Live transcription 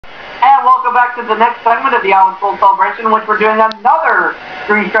And welcome back to the next segment of the Allen School Celebration, in which we're doing another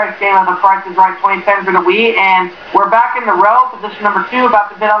Three Strikes game of the Price is Right 2010 for the Wii. And we're back in the row, position number 2, about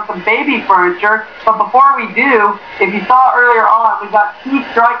to bid on some baby furniture. But before we do, if you saw earlier on, we got 2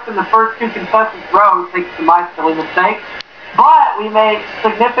 strikes in the first 2 contestants rows, thanks to my silly mistake. But we made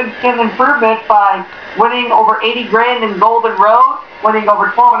significant improvement by winning over 80 grand in Golden Road, winning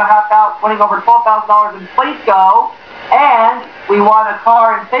over $12,000 in Plate Go, and we won a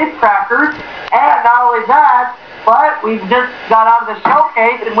car in Safe Crackers. And not only that, but we just got out of the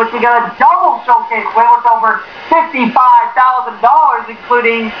showcase, in which we got a double showcase win with over $55,000,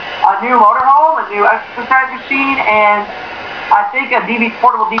 including a new motorhome, a new exercise machine, and I think a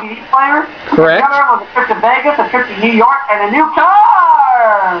portable DVD player. Correct. The other one was a trip to Vegas, a trip to New York, and a new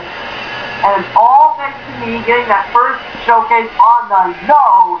car! And it's all thanks to me getting that first showcase on the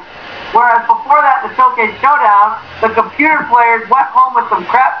nose. Whereas before that, the showcase showdown, the computer players went home with some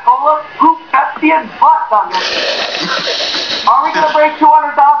crap cola, Coop, Pepsi, and butt nuggets. Are we going to break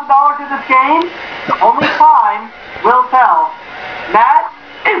 $200,000 in this game? Only time will tell. Matt,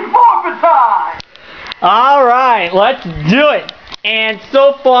 it's forfeit time! Alright, let's do it. And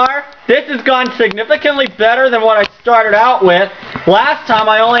so far, this has gone significantly better than what I started out with. Last time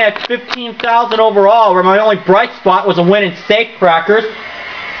I only had 15,000 overall, where my only bright spot was a win in Steak Crackers.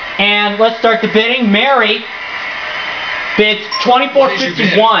 And let's start the bidding. Mary bids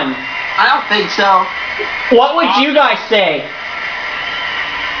 $24.51. I don't think so. What would you guys say?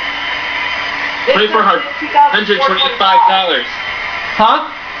 $2,425. Huh?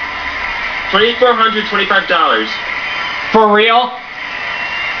 $2,425. For real?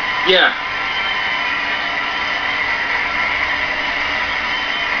 Yeah.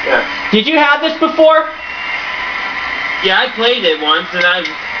 Did you have this before? Yeah, I played it once and I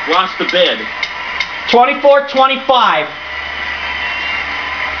lost the bid. $24.25.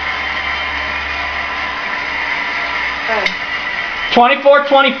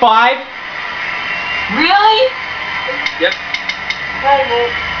 $24.25. Really? Yep.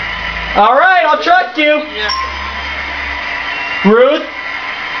 All right, I'll trust you. Yeah. Ruth,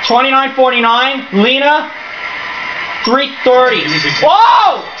 $29.49. Lena, $3.30.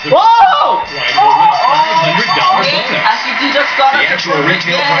 Whoa! Whoa! $500 bonus. The actual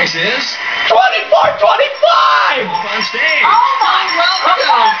retail price is $24.25. on stage. Oh my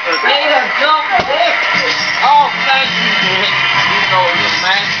welcome! Way to go, Nick! Oh, thank you, Nick. You know your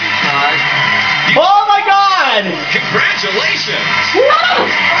master card. Oh my God! Congratulations!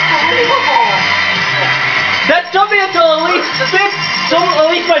 Unbelievable! That took me until at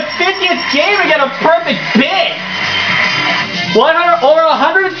least my 50th game to get a perfect bid. Over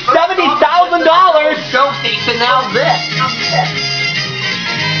 $170,000. Showcase and now this.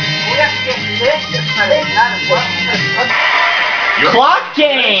 Clock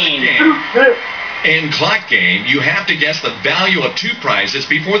game. In Clock Game, you have to guess the value of 2 prizes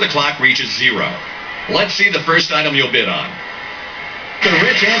before the clock reaches 0. Let's see the first item you'll bid on. The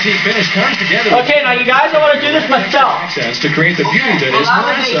rich antique finish comes together. Okay, now you guys, I want to do this myself. Access to create the beauty that is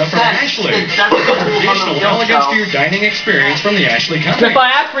Marissa from Ashley. Additional elegance to your dining experience from the Ashley Company. If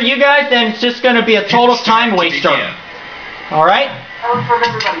I ask for you guys, then it's just going to be a total time waster. All right?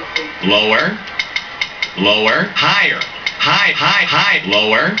 Lower, lower, higher, high,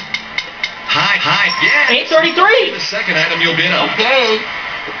 lower, high, yeah. 833. The second item you'll bid on. Okay.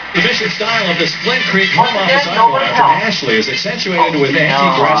 The mission style of the Splint Creek home office iWatch from Ashley is accentuated with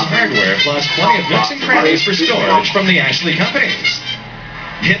antique brass hardware plus plenty of nooks and crannies for storage from the Ashley companies.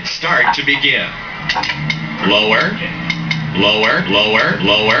 Hit start to begin. Lower, lower, lower,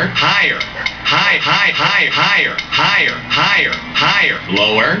 lower, higher, higher,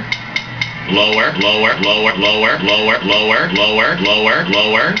 lower, lower, lower, lower, lower, lower, lower, lower, lower,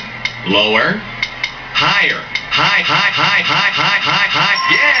 lower, lower, higher. High,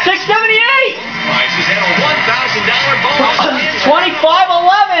 yeah! 678! Prices and a $1,000 bonus.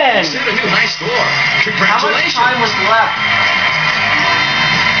 2511! Set a new high score. How much Congratulations. time was left?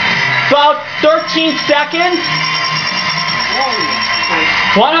 About 13 seconds.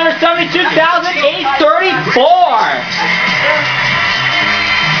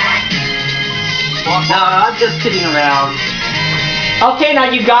 172,834. No, I'm just kidding around. Okay, now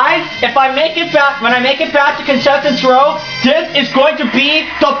you guys, if I make it back, when I make it back to contestants row, this is going to be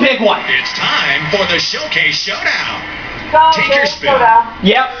the big one. It's time for the Showcase Showdown. Take your spin.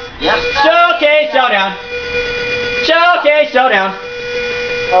 Yep. Yep. Showcase showdown. Showcase showdown.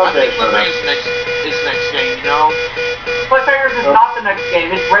 I think Cliffhangers is next game, you know? Cliffhangers is not the next game,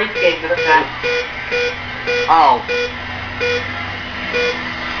 it's race game this next. Oh.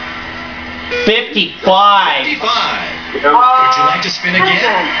 55. 55. Would you like to spin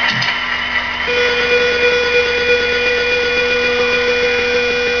again?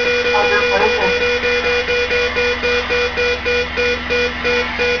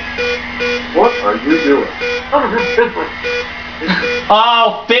 What are you doing?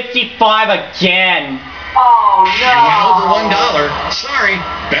 Oh, 55 again. Oh You went over no! $1. Sorry.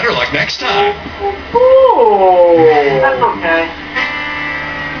 Better luck next time. That's okay.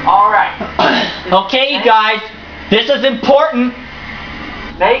 Alright. Okay, you guys, this is important.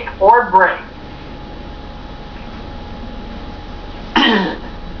 Make or break.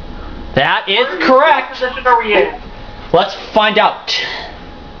 That is correct. What position are we in? Let's find out.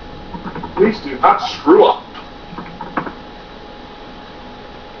 Please do not screw up.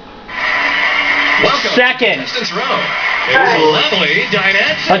 Welcome Second. to Contestants Row. It is a lovely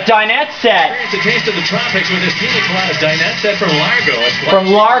dinette A set. dinette set Experience a taste of the tropics with this pina colada dinette set from Largo. It's from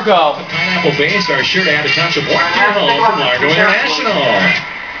Largo. pineapple base are sure to add a touch of warmth to your home from Largo International.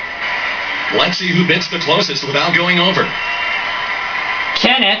 Let's see who bids the closest without going over.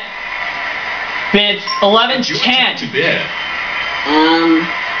 Kenneth bids It's your turn to 11.10. bid.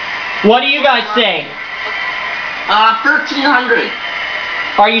 What do you guys say? 1300.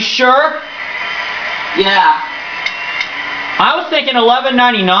 Are you sure? Yeah. I was thinking 11.99.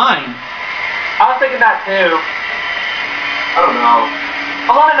 I was thinking that too. I don't know.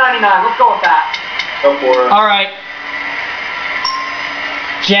 11.99. Let's go with that. Go for it. All right.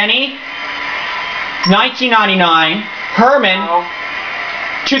 Jenny, 19.99. Herman, No.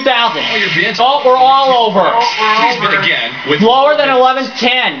 2,000. All your bids. Oh, we're all over. Please bid again with Lower than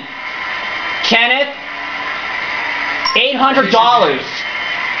 11.10. Kenneth, $800.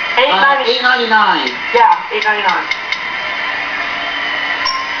 8.99. 899. Yeah, 8.99.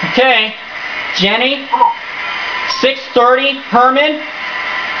 Okay. Jenny, Come on. 630. Herman,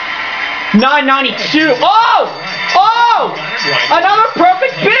 992. Oh! Oh! Another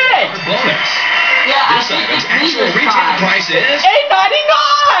perfect bid! Bonus. Yeah, I This think item's it's me actual this retail time. price is.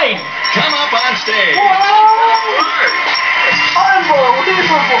 $8.99! Come up on stage.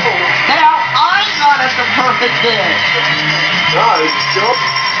 Unbelievable. Now, I got us a perfect bid. Nice. Go.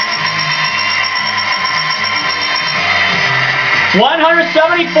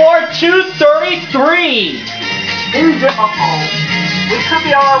 174,233. We could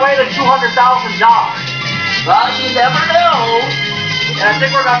be on our way to $200,000. Well, you never know. And I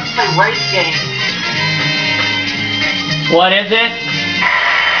think we're about to play race game. What is it?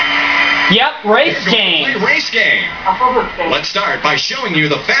 Yep, race We're going to game. play race game. I love this game. Let's start by showing you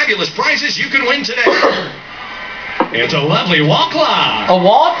the fabulous prizes you can win today. It's a lovely wall clock. A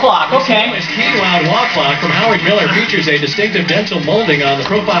wall clock, okay. This key wound wall clock from Howard Miller features a distinctive dental molding on the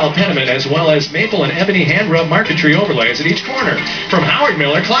profile pediment as well as maple and ebony hand rub marquetry overlays at each corner. From Howard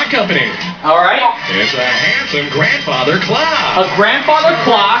Miller Clock Company. All right. It's a handsome grandfather clock. A grandfather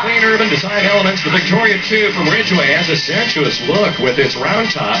clock. Clean urban design elements. The Victoria 2 from Ridgeway has a sensuous look with its round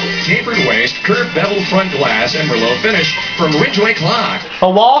top, tapered waist, curved bevel front glass, and Merlot finish from Ridgeway Clock.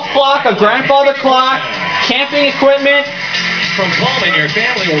 A wall clock, a grandfather clock, camping equipment. From Coleman, your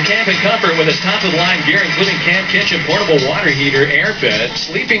family will camp in comfort with its top-of-the-line gear, including camp kitchen, portable water heater, air bed,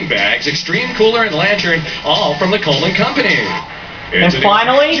 sleeping bags, extreme cooler, and lantern, all from the Coleman Company. It's And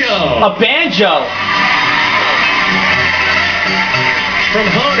finally, a banjo. From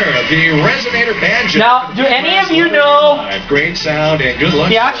Honer, the Resonator Banjo. Now, do any of you know Great sound and good luck.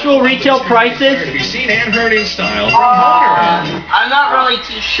 the actual retail prices? To be seen and heard in style from Honer. I'm not really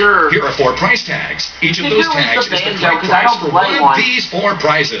too sure. Here are 4 price tags. Each of Could those you read tags the is the banjo, correct 'cause I price don't for play one of one. these 4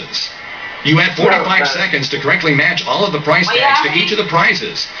 prizes. You have 45 seconds to correctly match all of the price tags to each of the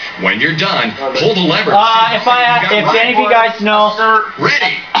prizes. When you're done, pull the lever. If any of you guys know,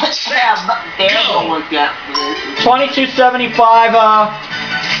 Ready, set, go. Look at 2275.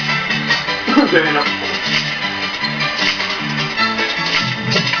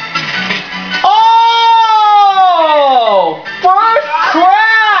 Oh! First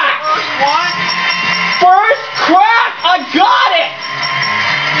crack! First crack! I got it!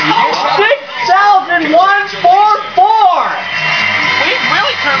 6,144! We've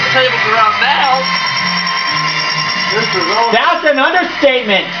really turned the tables around now. That's an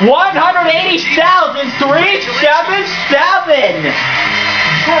understatement. 180,377.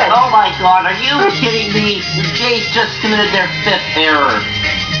 Oh my god, are you kidding me? The Jays just committed their 5th error.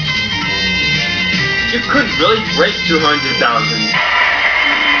 You could really break 200,000.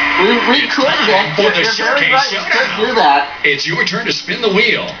 We could get. For the You're very showcase right. We showdown. could do that. It's your turn to spin the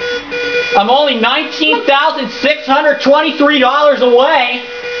wheel. I'm only $19,623 away.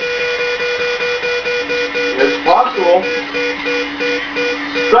 It's possible.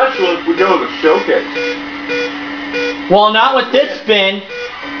 Especially if we go to the showcase. Well, not with this spin.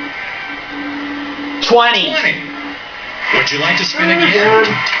 20. 20. Would you like to spin again?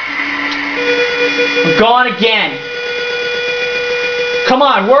 I'm going again. Come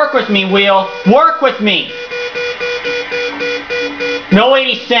on, work with me, wheel. Work with me. No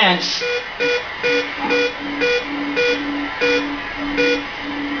 80 cents.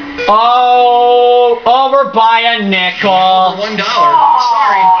 Oh, over by a nickel. $1. Sorry.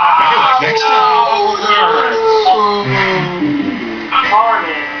 Better luck next time. Darn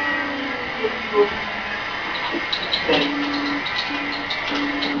it.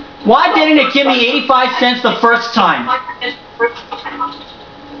 Why didn't it give me 85 cents the first time?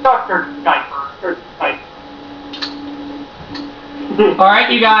 Dr. Skyper.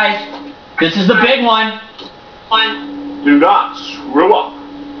 Alright, you guys. This is the big one. Do not screw up.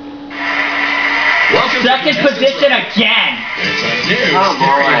 Welcome Second to contestants position round. again. It's a new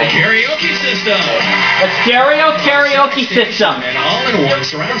stereo karaoke system. A stereo karaoke system. An all-in-one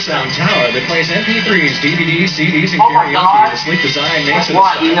surround sound tower that plays MP3s, DVDs, CDs, and Oh my karaoke. God. The sleek design makes it a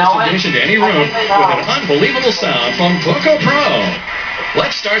What, you know stylish it? addition to any room with an unbelievable sound from Poco Pro.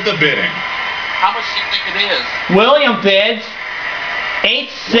 Let's start the bidding. How much do you think it is? William bids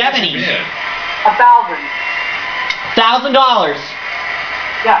What's $870. your bid? 1,000. $1,000.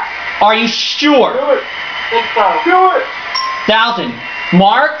 Yeah. Are you sure? Do it. Think so. Do it. 1,000.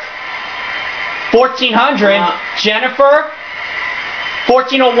 Mark? 1,400. Jennifer?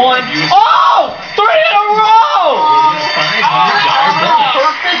 1,401. Oh! 3 in a row! $500 bonus.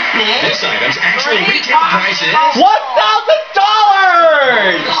 Perfect bid. This item's actual retail price is $1,000!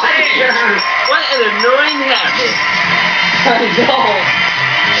 What an annoying habit. I know.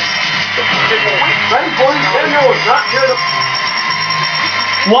 Ready, boys? Daniel is not here to...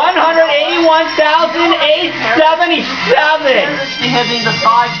 $181,877. Hitting the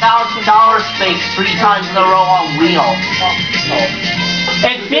 $5,000 space 3 times in a row on wheel.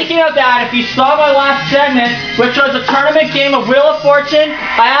 And speaking of that, if you saw my last segment, which was a tournament game of Wheel of Fortune,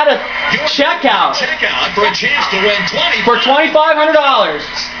 I had a checkout check out for a chance to win for $2,500.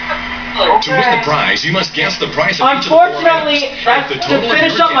 To win the prize, you must guess the price of each of the 4 Unfortunately, items. If the to total of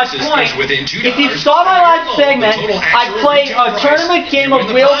finish your up my guesses point, is within $2, if you saw my last below segment, the total I actual played retail a price, tournament game you win of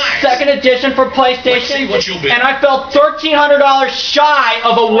the Wheels prize. 2nd Edition for PlayStation, Let's see what you'll bid. and I felt $1,300 shy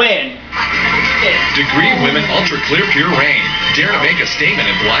of a win. Degree Women Ultra Clear Pure Rain. Dare to make a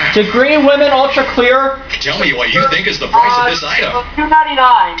statement in black. Degree Women Ultra Clear, Tell me what you think is the price of this item.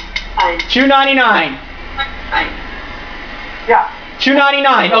 $2.99. $2.99. Yeah.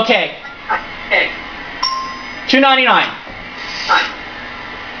 $2.99. Okay. $2.99.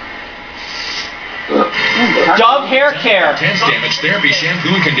 Dove Hair Care. Intense Damage Therapy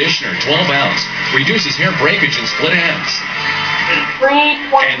Shampoo and Conditioner, 12 ounce. Reduces hair breakage and split ends.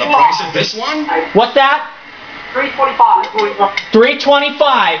 And the price of this one? What's that? $3.25.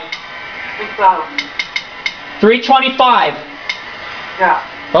 $3.25. Think so. $3.25. Yeah.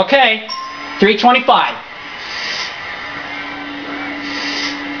 Okay. $3.25.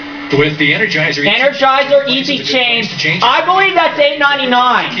 With the Energizer Energizer Easy Change. I believe that's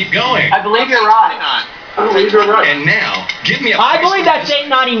 $8.99. Keep going. I believe you're right. And now, give me a I price believe for that's this.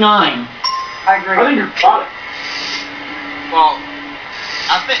 $8.99. I agree. I think you're right. Well,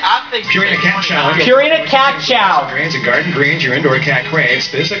 I think Purina Cat Chow. Purina Cat Chow. Grains and garden greens your indoor cat craves.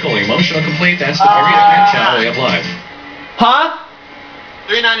 Physical, emotional, complete. That's the Purina Cat Chow way of life. Huh?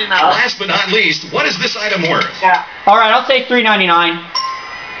 $3.99. Last but not least, what is this item worth? Yeah. Alright, I'll say $3.99.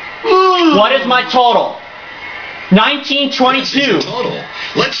 What is my total? This is your $19.22. total.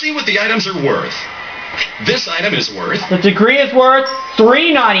 Let's see what the items are worth. This item is worth. The degree is worth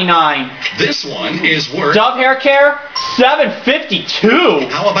 $3.99. This one is worth. Dove Hair Care, $7.52.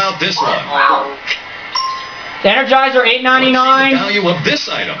 How about this one? Energizer, Let's see the $8.99. value of this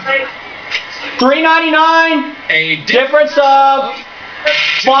item. $3.99. A Difference of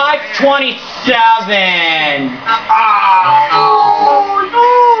 $5.27.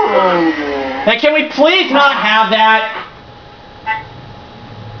 And can we please not have that?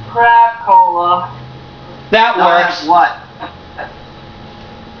 Crab cola. That works. What?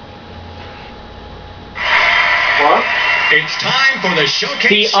 What? It's time for the The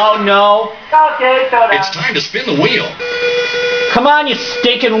showcase. oh no. Okay, so It's time to spin the wheel. Come on, you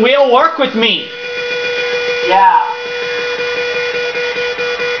stinking wheel, work with me. Yeah.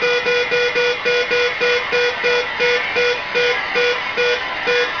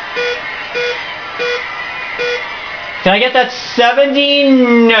 Can I get that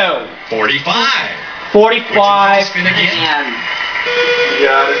 70? No. 45. 45. Would you like to spin again? And, You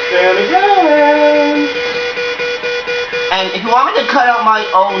gotta stand again. and if you want me to cut out my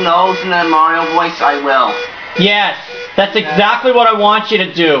oh no's in the Mario voice, I will. Yes, that's exactly what I want you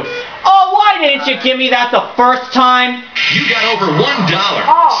to do. Oh, why didn't you give me that the first time? You got over $1.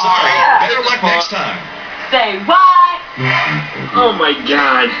 Sorry, better luck next time. Say what? Oh my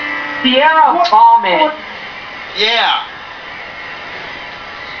God. Sierra vomit. Yeah.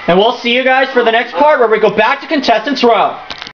 And we'll see you guys for the next part where we go back to Contestants Row.